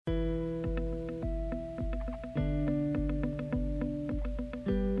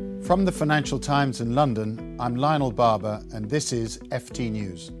From the Financial Times in London, I'm Lionel Barber, and this is FT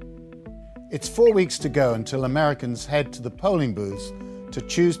News. It's 4 weeks to go until Americans head to the polling booths to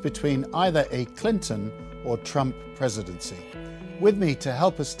choose between either a Clinton or Trump presidency. With me to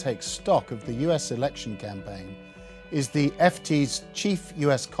help us take stock of the US election campaign is the FT's chief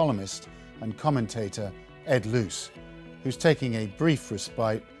US columnist and commentator, Ed Luce, who's taking a brief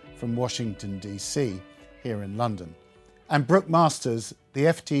respite from Washington, D.C., here in London. And Brooke Masters, the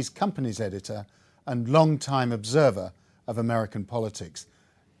FT's companies editor and long-time observer of American politics.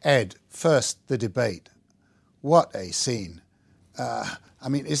 Ed, first, the debate. What a scene.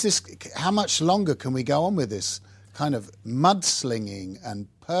 How much longer can we go on with this kind of mudslinging and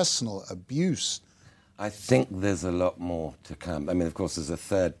personal abuse? I think there's a lot more to come. I mean, of course, there's a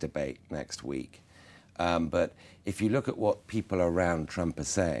third debate next week. But if you look at what people around Trump are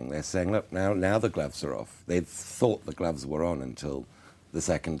saying, they're saying, look, now the gloves are off. They thought the gloves were on until the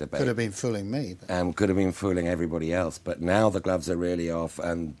second debate. Could have been fooling me. Could have been fooling everybody else. But now the gloves are really off,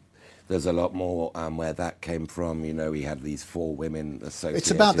 and there's a lot more where that came from. You know, we had these 4 women associated.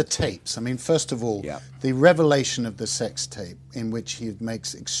 It's about the tapes. I mean, first of all, the revelation of the sex tape in which he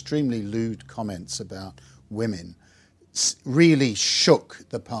makes extremely lewd comments about women really shook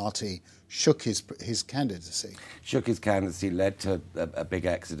the party, shook his candidacy. Shook his candidacy, led to a big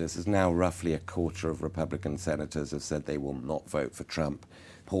exodus. There's now roughly a quarter of Republican senators have said they will not vote for Trump.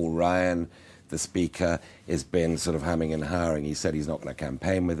 Paul Ryan, the Speaker, has been sort of humming and hawing. He said he's not going to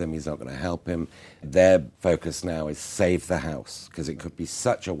campaign with him, he's not going to help him. Their focus now is save the House, because it could be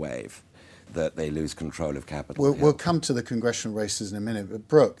such a wave that they lose control of Capitol Hill. We'll come to the congressional races in a minute. But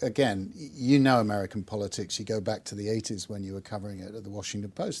Brooke, again, you know American politics. You go back to the 80s when you were covering it at the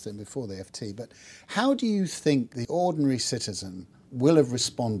Washington Post and before the FT. But how do you think the ordinary citizen will have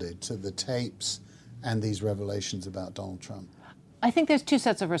responded to the tapes and these revelations about Donald Trump? I think there's 2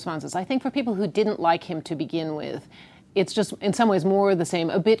 sets of responses. I think for people who didn't like him to begin with, it's just in some ways more of the same,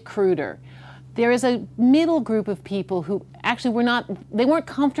 a bit cruder. There is a middle group of people who actually weren't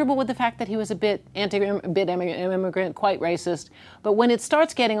comfortable with the fact that he was a bit immigrant, quite racist. But when it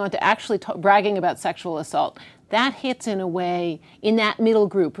starts getting on to actually bragging about sexual assault, that hits in a way in that middle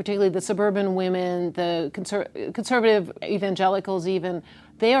group, particularly the suburban women, the conservative evangelicals even,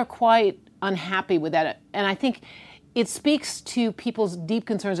 they are quite unhappy with that. And I think it speaks to people's deep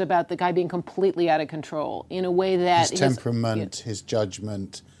concerns about the guy being completely out of control in a way that his temperament, his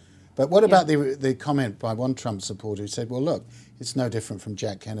judgment. But what about the comment by one Trump supporter who said, well, look, it's no different from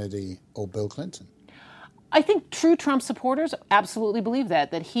Jack Kennedy or Bill Clinton? I think true Trump supporters absolutely believe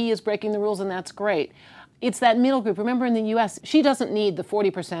that he is breaking the rules, and that's great. It's that middle group. Remember, in the U.S., she doesn't need the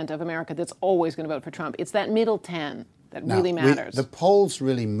 40% of America that's always going to vote for Trump. It's that middle 10 that really matters. The polls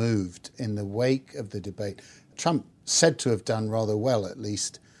really moved in the wake of the debate. Trump said to have done rather well, at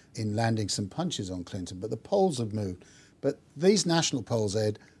least, in landing some punches on Clinton, but the polls have moved. But these national polls,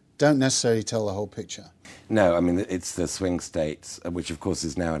 Ed, don't necessarily tell the whole picture. No, I mean, it's the swing states, which of course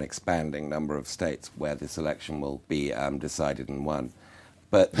is now an expanding number of states where this election will be decided and won.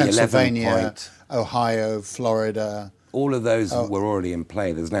 But Pennsylvania, Ohio, Florida. All of those were already in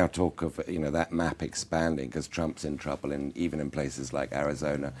play. There's now talk of that map expanding because Trump's in trouble, even in places like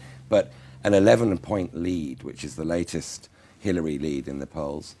Arizona. But an 11-point lead, which is the latest Hillary lead in the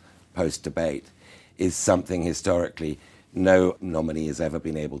polls post-debate, is something historically no nominee has ever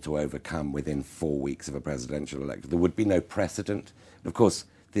been able to overcome within 4 weeks of a presidential election. There would be no precedent. Of course,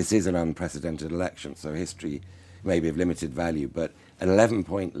 this is an unprecedented election, so history may be of limited value, but an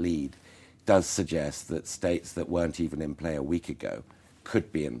 11-point lead does suggest that states that weren't even in play a week ago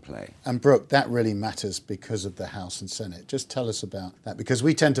could be in play. And Brooke, that really matters because of the House and Senate. Just tell us about that, because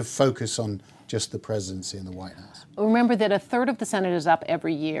we tend to focus on just the presidency and the White House. Remember that a third of the Senate is up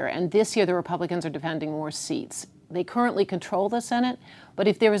every year, and this year the Republicans are defending more seats. They currently control the Senate, but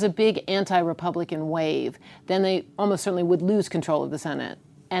if there was a big anti-Republican wave, then they almost certainly would lose control of the Senate.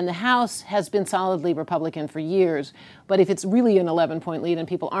 And the House has been solidly Republican for years, but if it's really an 11-point lead and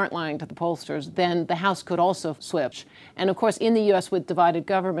people aren't lying to the pollsters, then the House could also switch. And of course, in the U.S. with divided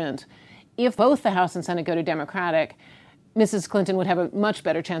government, if both the House and Senate go to Democratic, Mrs. Clinton would have a much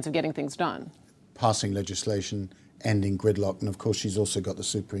better chance of getting things done. Passing legislation, ending gridlock, and of course she's also got the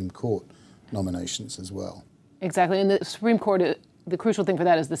Supreme Court nominations as well. Exactly, and the Supreme Court, the crucial thing for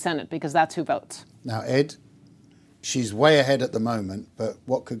that is the Senate, because that's who votes. Now, Ed, she's way ahead at the moment, but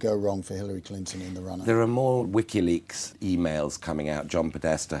what could go wrong for Hillary Clinton in the run-up? There are more WikiLeaks emails coming out. John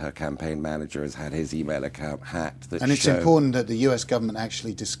Podesta, her campaign manager, has had his email account hacked. And it's important that the US government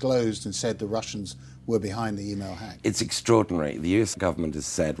actually disclosed and said the Russians were behind the email hack. It's extraordinary. The US government has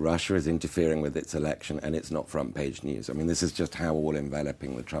said Russia is interfering with its election and it's not front page news. I mean, this is just how all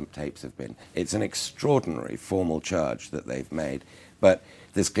enveloping the Trump tapes have been. It's an extraordinary formal charge that they've made, but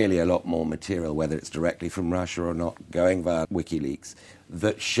there's clearly a lot more material, whether it's directly from Russia or not, going via WikiLeaks,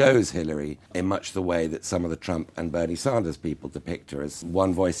 that shows Hillary in much the way that some of the Trump and Bernie Sanders people depict her, as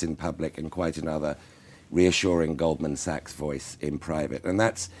one voice in public and quite another reassuring Goldman Sachs voice in private. And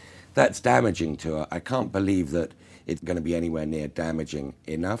that's damaging to her. I can't believe that it's going to be anywhere near damaging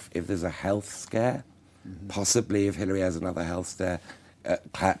enough. If there's a health scare, possibly if Hillary has another health scare,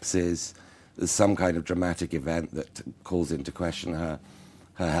 collapses, there's some kind of dramatic event that calls into question her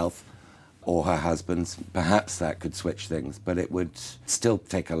health or her husband's, perhaps that could switch things, but it would still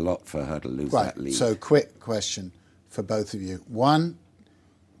take a lot for her to lose that lead. So quick question for both of you. 1,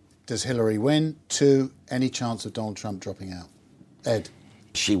 does Hillary win? 2, any chance of Donald Trump dropping out? Ed?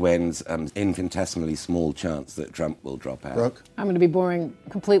 She wins, infinitesimally small chance that Trump will drop out. Brooke? I'm going to be boring.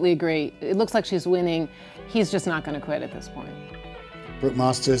 Completely agree. It looks like she's winning. He's just not going to quit at this point. Brooke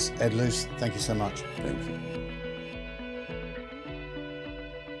Masters, Ed Luce, thank you so much. Thank you.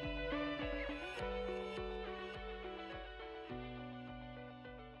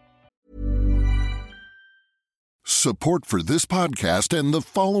 Support for this podcast and the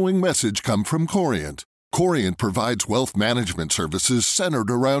following message come from Corient. Corient provides wealth management services centered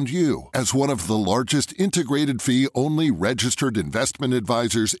around you. As one of the largest integrated fee-only registered investment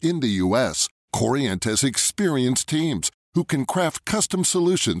advisors in the U.S., Corient has experienced teams who can craft custom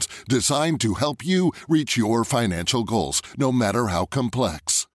solutions designed to help you reach your financial goals, no matter how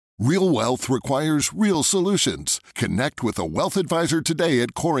complex. Real wealth requires real solutions. Connect with a wealth advisor today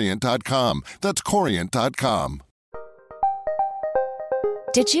at Corient.com. That's Corient.com.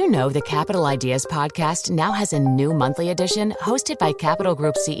 Did you know the Capital Ideas podcast now has a new monthly edition hosted by Capital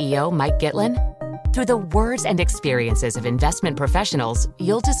Group CEO Mike Gitlin? Through the words and experiences of investment professionals,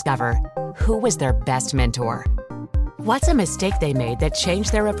 you'll discover who was their best mentor, what's a mistake they made that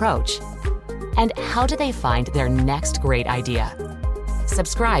changed their approach, and how do they find their next great idea.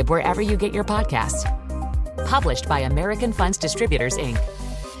 Subscribe wherever you get your podcasts. Published by American Funds Distributors, Inc.